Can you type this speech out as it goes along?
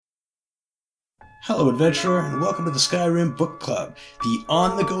Hello, adventurer, and welcome to the Skyrim Book Club, the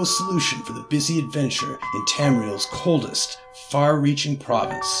on-the-go solution for the busy adventure in Tamriel's coldest, far-reaching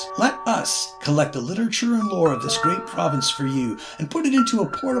province. Let us collect the literature and lore of this great province for you and put it into a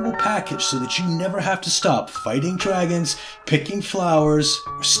portable package so that you never have to stop fighting dragons, picking flowers,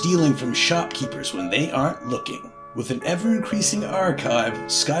 or stealing from shopkeepers when they aren't looking. With an ever-increasing archive,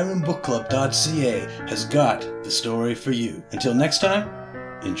 SkyrimBookClub.ca has got the story for you. Until next time,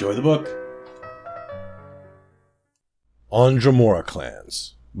 enjoy the book. On Dremora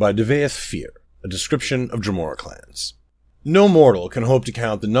Clans, by Devaeth Fear, a description of Dremora clans. No mortal can hope to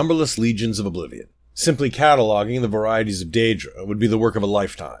count the numberless legions of Oblivion. Simply cataloging the varieties of Daedra would be the work of a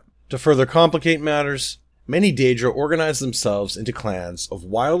lifetime. To further complicate matters, many Daedra organize themselves into clans of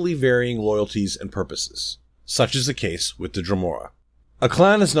wildly varying loyalties and purposes. Such is the case with the Dremora. A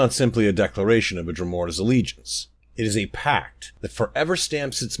clan is not simply a declaration of a Dremora's allegiance. It is a pact that forever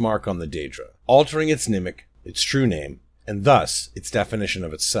stamps its mark on the Daedra, altering its nimic, its true name, and thus its definition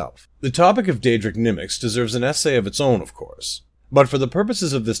of itself. The topic of Daedric Nimics deserves an essay of its own, of course, but for the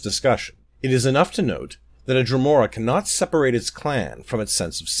purposes of this discussion, it is enough to note that a Dremora cannot separate its clan from its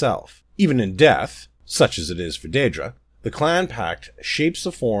sense of self. Even in death, such as it is for Daedra, the clan pact shapes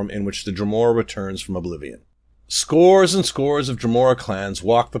the form in which the Dremora returns from Oblivion. Scores and scores of Dremora clans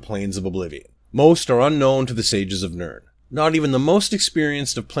walk the plains of Oblivion. Most are unknown to the sages of Nirn. Not even the most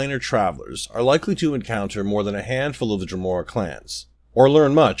experienced of planar travelers are likely to encounter more than a handful of the Dremora clans, or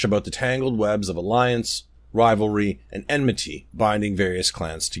learn much about the tangled webs of alliance, rivalry, and enmity binding various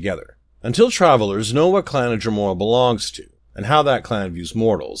clans together. Until travelers know what clan a Dremora belongs to, and how that clan views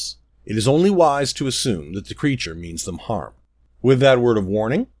mortals, it is only wise to assume that the creature means them harm. With that word of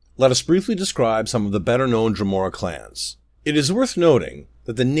warning, let us briefly describe some of the better-known Dremora clans. It is worth noting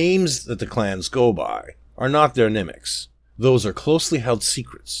that the names that the clans go by are not their nimics. Those are closely held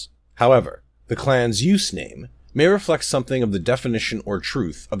secrets. However, the clan's use name may reflect something of the definition or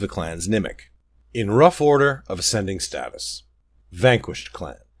truth of the clan's nimic. In rough order of ascending status. Vanquished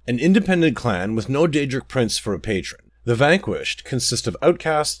Clan. An independent clan with no Daedric prince for a patron. The Vanquished consist of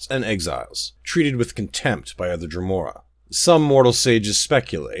outcasts and exiles, treated with contempt by other Dremora. Some mortal sages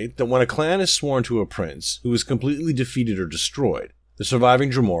speculate that when a clan is sworn to a prince who is completely defeated or destroyed, the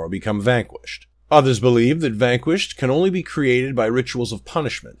surviving Dremora become vanquished. Others believe that vanquished can only be created by rituals of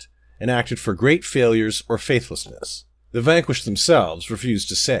punishment, enacted for great failures or faithlessness. The vanquished themselves refuse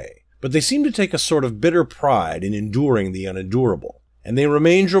to say, but they seem to take a sort of bitter pride in enduring the unendurable, and they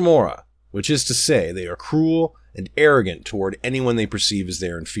remain Dremora, which is to say they are cruel and arrogant toward anyone they perceive as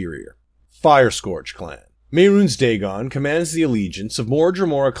their inferior. Firescourge Clan. Mehrunes Dagon commands the allegiance of more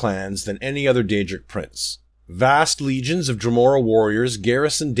Dremora clans than any other Daedric prince. Vast legions of Dremora warriors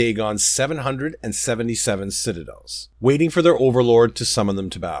garrison Dagon's 777 citadels, waiting for their overlord to summon them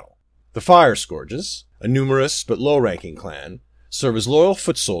to battle. The Firescourges, a numerous but low-ranking clan, serve as loyal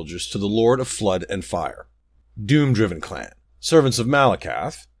foot soldiers to the Lord of Flood and Fire. Doom-Driven Clan. Servants of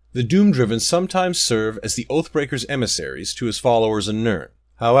Malakath, the Doom-Driven sometimes serve as the Oathbreaker's emissaries to his followers in Nirn.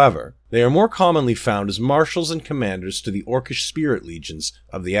 However, they are more commonly found as marshals and commanders to the Orcish spirit legions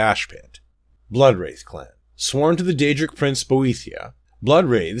of the Ashpit. Bloodwraith Clan. Sworn to the Daedric prince Boethia,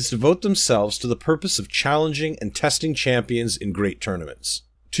 Bloodwraiths devote themselves to the purpose of challenging and testing champions in great tournaments.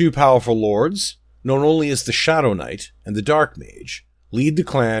 Two powerful lords, known only as the Shadow Knight and the Dark Mage, lead the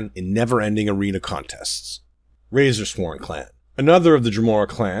clan in never-ending arena contests. Razorsworn Clan. Another of the Dremora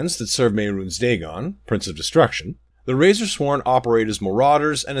clans that serve Mehrunes Dagon, Prince of Destruction, the Razorsworn operate as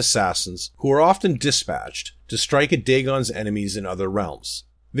marauders and assassins who are often dispatched to strike at Dagon's enemies in other realms.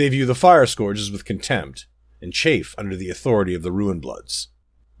 They view the Firescourges with contempt, and chafe under the authority of the Ruinbloods.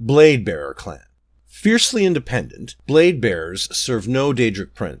 Bladebearer Clan. Fiercely independent, Bladebearers serve no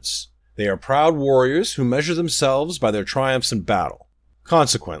Daedric prince. They are proud warriors who measure themselves by their triumphs in battle.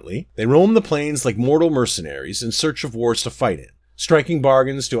 Consequently, they roam the plains like mortal mercenaries in search of wars to fight in, striking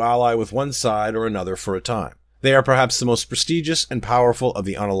bargains to ally with one side or another for a time. They are perhaps the most prestigious and powerful of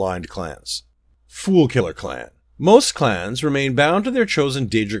the unaligned clans. Foolkiller Clan. Most clans remain bound to their chosen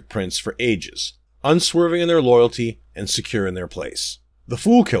Daedric prince for ages, unswerving in their loyalty and secure in their place. The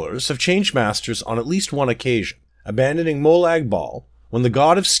Foolkillers have changed masters on at least one occasion, abandoning Molag Bal when the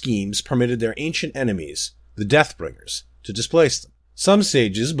god of schemes permitted their ancient enemies, the Deathbringers, to displace them. Some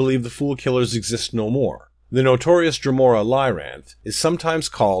sages believe the Foolkillers exist no more. The notorious Dremora Lyranth is sometimes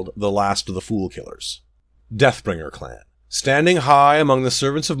called the last of the Foolkillers. Deathbringer Clan. Standing high among the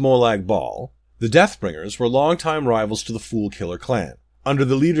servants of Molag Bal, the Deathbringers were longtime rivals to the Foolkiller clan. Under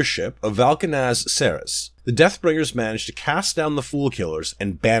the leadership of Valkanaz Saris, the Deathbringers managed to cast down the Foolkillers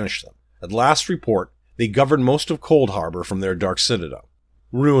and banish them. At last report, they governed most of Cold Harbor from their dark citadel.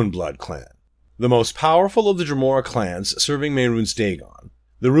 Ruinblood Clan. The most powerful of the Dremora clans serving Mehrunes Dagon,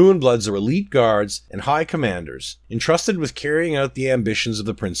 the Ruinbloods are elite guards and high commanders entrusted with carrying out the ambitions of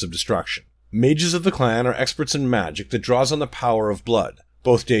the Prince of Destruction. Mages of the clan are experts in magic that draws on the power of blood,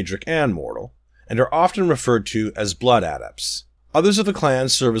 both Daedric and mortal, and are often referred to as blood adepts. Others of the clan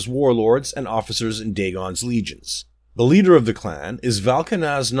serve as warlords and officers in Dagon's legions. The leader of the clan is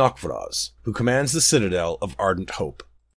Valkanaz Nokvraz, who commands the citadel of Ardent Hope.